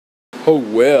Oh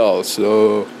well,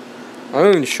 so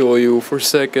I'm gonna show you for a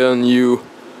second you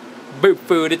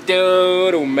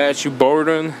or Matthew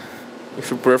Borden,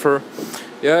 if you prefer.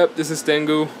 Yep, this is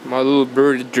Tango, my little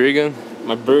birdie dragon,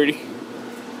 my birdie.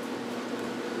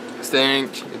 I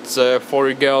think it's a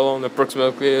 40 gallon,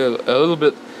 approximately a little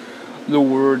bit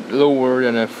lower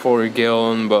than a 40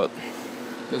 gallon, but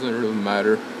doesn't really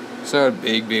matter. It's not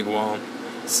a big one.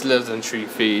 It's less than 3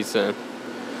 feet, and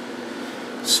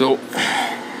so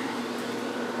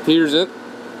here's it.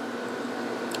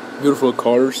 Beautiful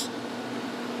colors,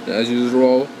 as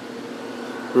usual.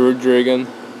 Bird dragon.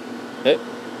 Hey,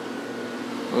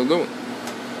 how's it going?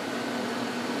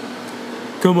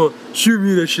 Come on, show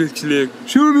me that 6 legs.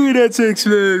 Show me that 6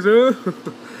 legs,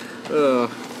 huh?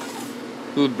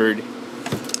 Little birdie.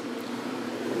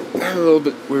 A little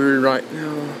bit weird right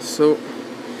now. So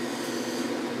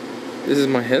this is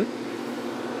my hen.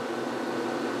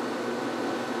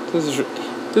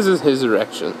 This is his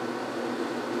direction.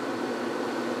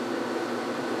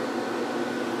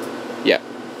 Yeah.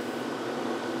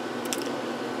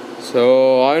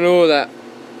 So I know that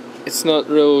it's not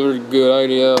really a good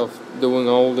idea of doing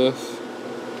all this,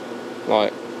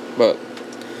 but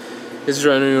it's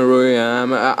running away.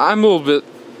 I'm a little bit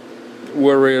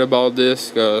worried about this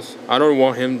because I don't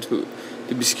want him to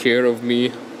be scared of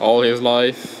me all his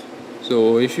life.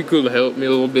 So if you could help me a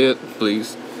little bit,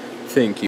 please. Thank you.